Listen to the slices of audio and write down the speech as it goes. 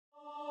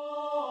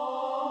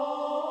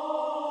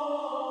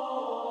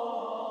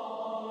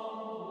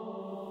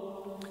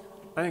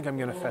I think I'm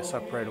going to fess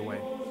up right away.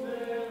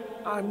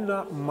 I'm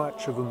not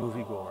much of a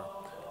moviegoer.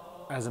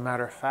 As a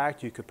matter of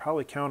fact, you could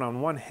probably count on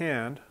one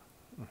hand,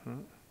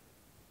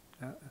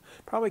 the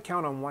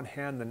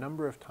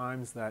number of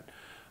times that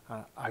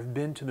I've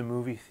been to the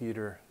movie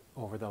theater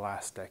over the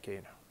last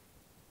decade.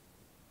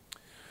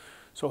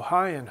 So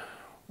hi and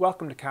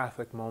welcome to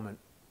Catholic Moment.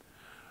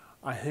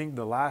 I think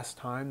the last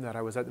time that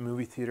I was at the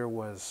movie theater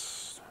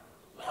was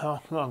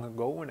long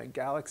ago in a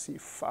galaxy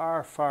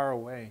far, far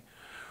away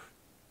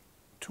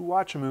to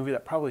watch a movie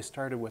that probably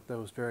started with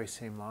those very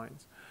same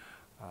lines.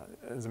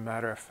 As a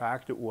matter of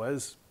fact, it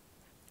was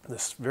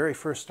this very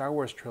first Star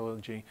Wars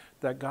trilogy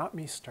that got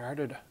me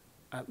started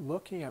at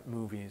looking at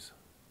movies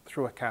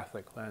through a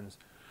Catholic lens.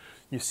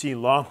 You see,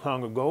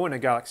 long ago in a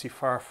galaxy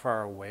far,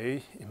 far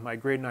away, in my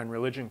grade 9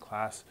 religion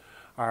class,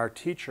 our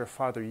teacher,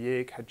 Father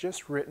Yake, had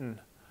just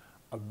written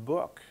a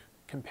book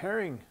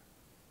comparing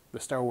the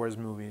Star Wars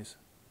movies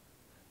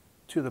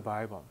to the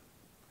Bible.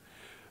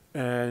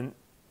 And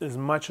as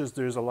much as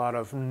there's a lot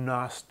of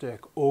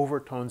Gnostic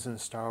overtones in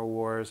Star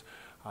Wars,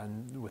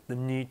 with the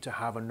need to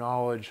have a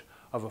knowledge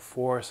of a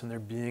force and there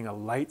being a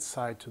light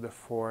side to the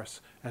force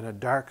and a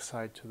dark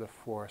side to the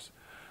force,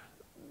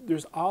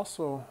 there's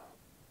also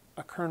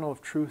a kernel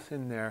of truth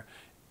in there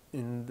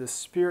in the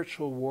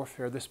spiritual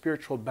warfare, the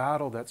spiritual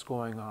battle that's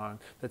going on,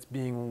 that's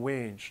being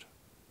waged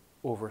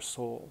over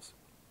souls.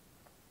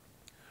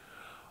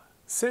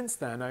 Since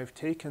then, I've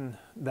taken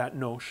that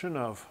notion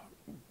of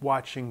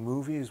watching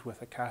movies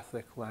with a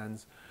Catholic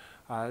lens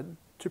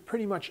to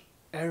pretty much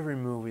every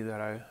movie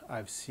that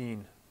I've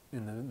seen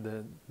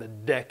in the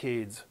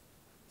decades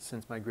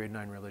since my grade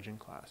 9 religion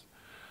class.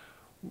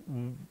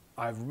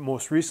 I've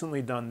most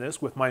recently done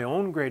this with my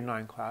own grade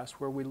 9 class,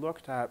 where we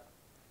looked at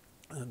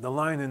The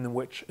Lion and the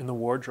Witch in the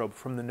Wardrobe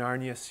from the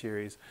Narnia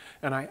series,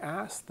 and I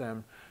asked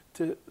them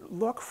to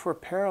look for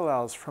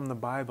parallels from the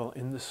Bible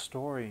in the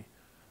story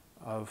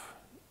of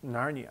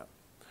Narnia.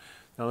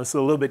 Now, this is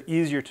a little bit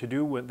easier to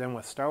do than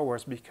with Star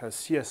Wars because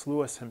C.S.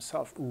 Lewis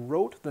himself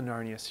wrote the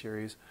Narnia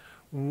series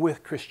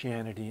with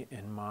Christianity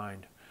in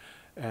mind.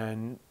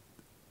 And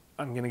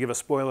I'm going to give a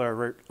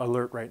spoiler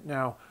alert right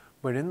now,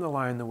 but in The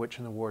Lion, the Witch,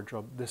 and the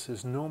Wardrobe, this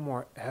is no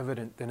more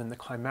evident than in the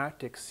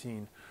climactic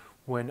scene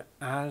when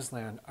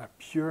Aslan, a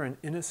pure and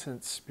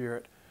innocent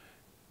spirit,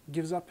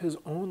 gives up his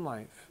own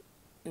life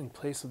in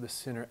place of the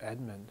sinner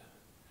Edmund.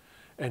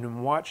 And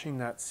in watching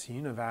that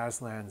scene of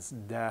Aslan's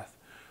death,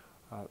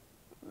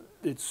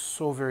 it's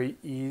so very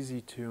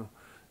easy to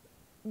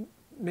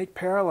make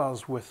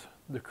parallels with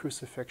the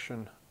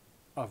crucifixion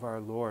of our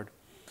Lord.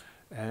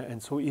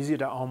 And so easy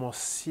to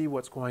almost see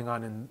what's going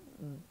on in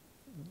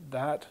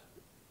that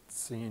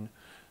scene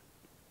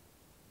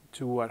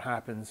to what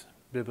happens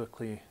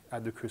biblically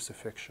at the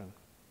crucifixion.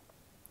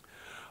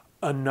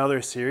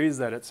 Another series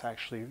that it's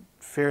actually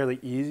fairly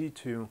easy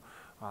to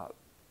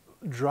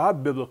draw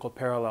biblical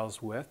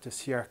parallels with, to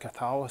see our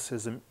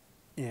Catholicism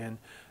in,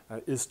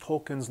 is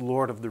Tolkien's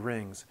Lord of the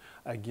Rings.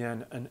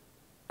 Again, an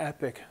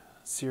epic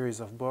series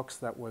of books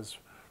that was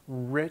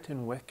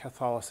written with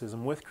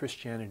Catholicism, with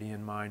Christianity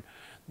in mind,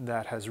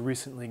 that has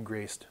recently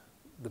graced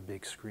the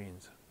big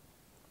screens.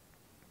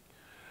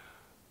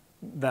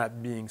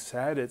 That being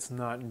said, it's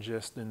not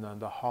just in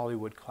the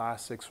Hollywood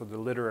classics or the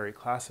literary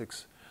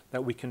classics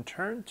that we can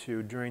turn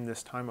to during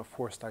this time of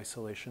forced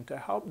isolation to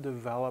help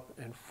develop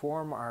and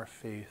form our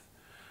faith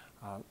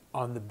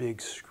on the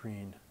big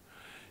screen.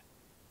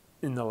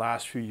 In the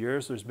last few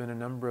years, there's been a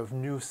number of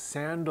new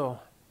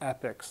sandal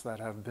epics that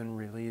have been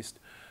released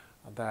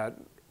that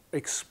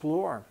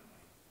explore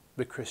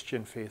the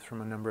Christian faith from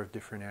a number of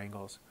different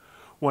angles.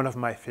 One of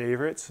my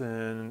favorites,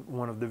 and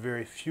one of the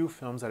very few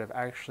films that I've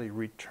actually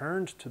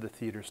returned to the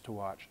theaters to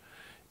watch,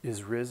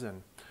 is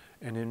Risen.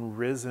 And in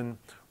Risen,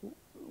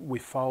 we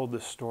follow the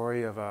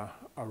story of a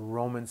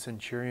Roman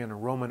centurion, a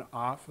Roman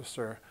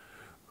officer,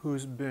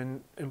 who's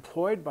been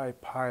employed by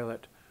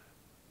Pilate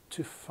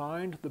to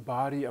find the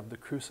body of the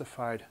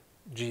crucified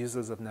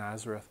Jesus of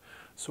Nazareth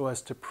so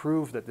as to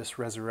prove that this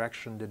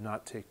resurrection did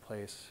not take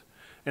place.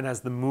 And as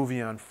the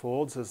movie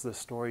unfolds, as the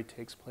story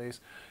takes place,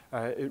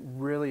 it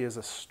really is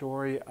a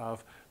story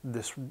of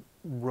this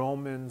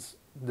Roman's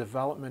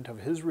development of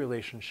his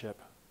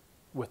relationship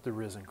with the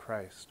risen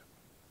Christ.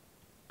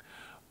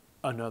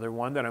 Another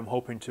one that I'm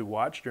hoping to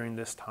watch during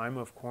this time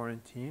of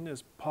quarantine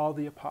is Paul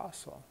the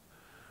Apostle,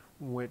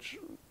 which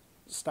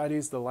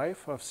studies the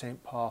life of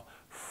St. Paul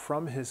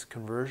from his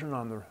conversion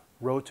on the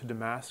road to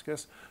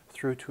Damascus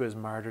through to his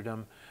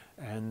martyrdom,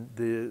 and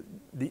the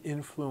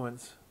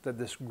influence that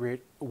this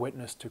great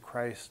witness to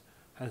Christ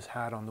has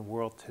had on the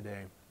world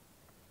today.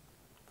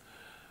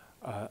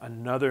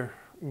 Another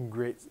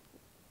great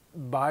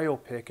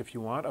biopic, if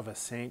you want, of a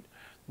saint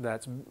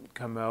that's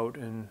come out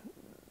in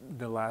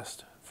the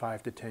last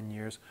 5 to 10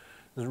 years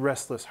is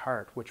Restless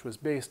Heart, which was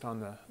based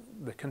on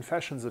the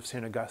Confessions of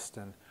St.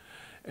 Augustine.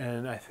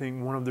 And I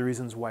think one of the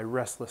reasons why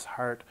Restless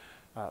Heart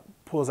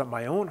pulls at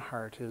my own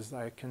heart is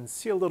I can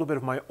see a little bit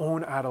of my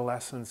own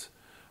adolescence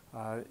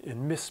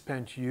in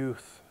misspent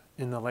youth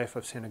in the life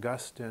of St.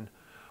 Augustine,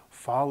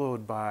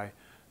 followed by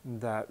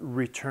that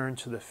return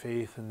to the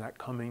faith and that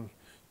coming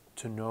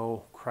to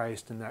know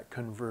Christ in that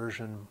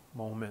conversion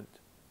moment.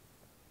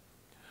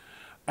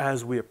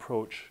 As we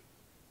approach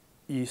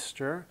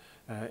Easter,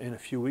 in a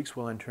few weeks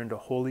we'll enter into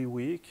Holy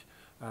Week,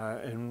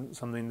 and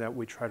something that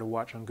we try to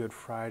watch on Good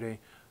Friday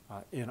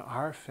in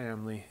our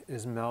family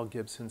is Mel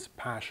Gibson's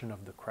Passion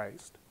of the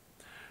Christ.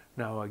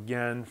 Now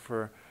again,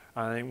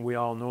 I think we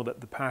all know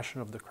that the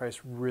Passion of the Christ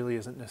really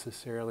isn't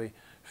necessarily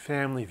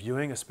family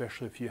viewing,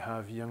 especially if you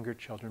have younger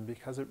children,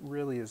 because it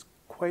really is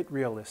quite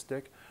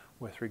realistic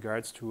with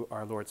regards to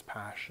our Lord's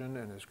Passion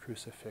and His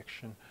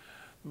crucifixion.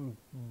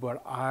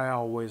 But I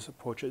always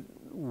approach it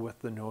with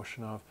the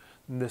notion of,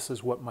 this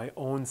is what my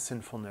own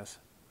sinfulness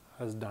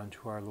has done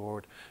to our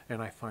Lord,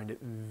 and I find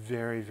it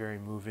very, very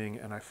moving,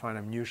 and I find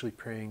I'm usually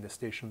praying the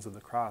Stations of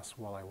the Cross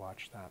while I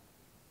watch that.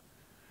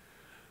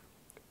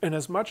 And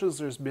as much as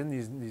there's been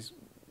these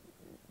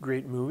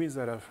great movies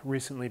that have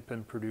recently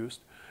been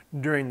produced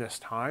during this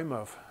time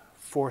of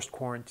forced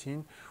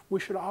quarantine, we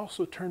should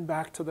also turn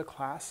back to the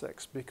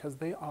classics, because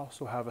they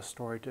also have a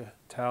story to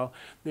tell.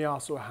 They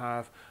also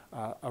have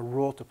a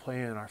role to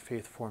play in our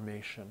faith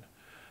formation.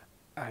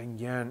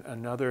 Again,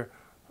 another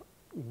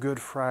Good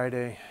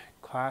Friday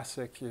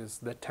classic is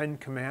the Ten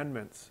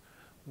Commandments,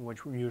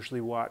 which we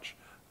usually watch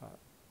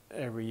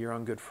every year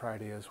on Good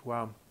Friday as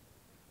well.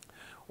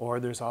 Or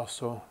there's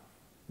also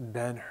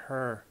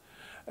Ben-Hur.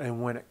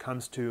 And when it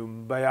comes to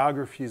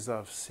biographies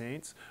of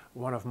saints,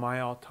 one of my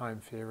all-time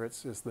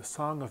favorites is the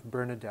Song of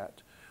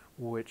Bernadette,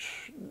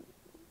 which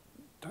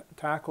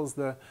tackles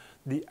the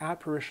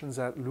apparitions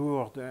at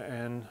Lourdes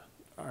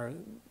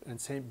and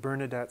Saint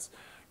Bernadette's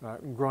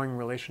growing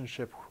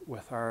relationship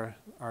with Our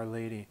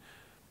Lady.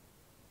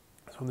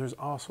 So there's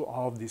also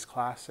all of these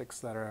classics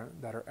that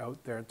are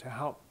out there to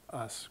help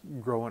us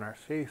grow in our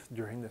faith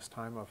during this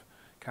time of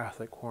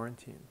Catholic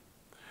quarantine.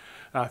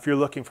 If you're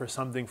looking for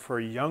something for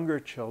younger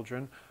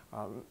children,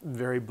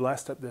 very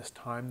blessed at this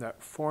time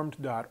that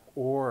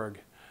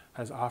formed.org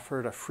has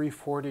offered a free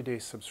 40-day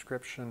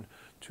subscription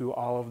to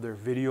all of their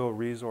video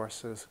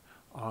resources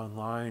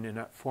online. And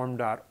at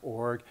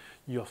formed.org,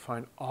 you'll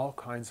find all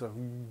kinds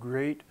of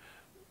great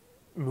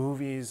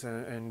movies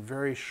and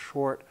very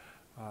short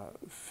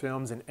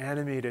films and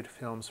animated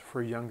films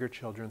for younger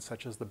children,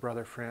 such as the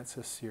Brother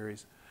Francis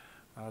series,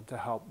 to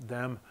help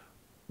them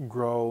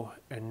grow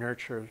and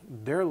nurture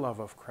their love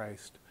of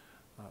Christ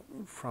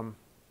from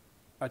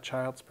a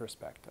child's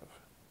perspective.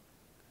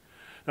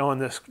 Now, in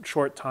this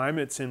short time,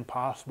 it's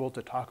impossible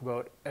to talk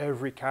about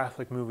every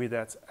Catholic movie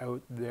that's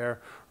out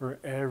there or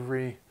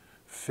every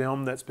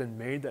film that's been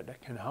made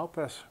that can help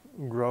us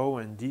grow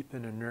and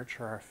deepen and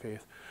nurture our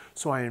faith.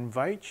 So I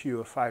invite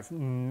you, if I've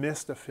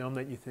missed a film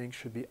that you think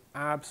should be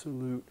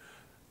absolute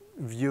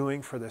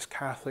viewing for this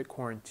Catholic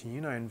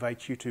quarantine, I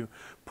invite you to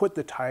put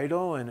the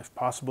title and, if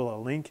possible, a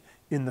link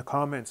in the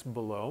comments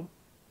below.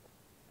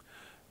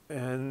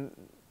 And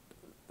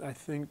I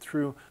think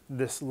through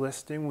this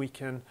listing we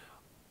can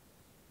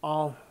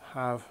all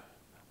have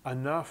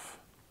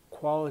enough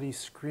quality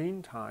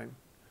screen time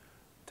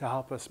to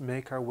help us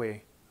make our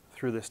way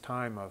through this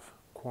time of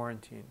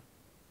quarantine.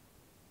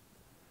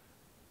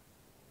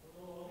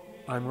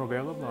 I'm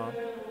Robert Leblanc,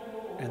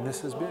 and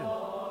this has been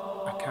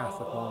A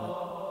Catholic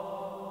Moment.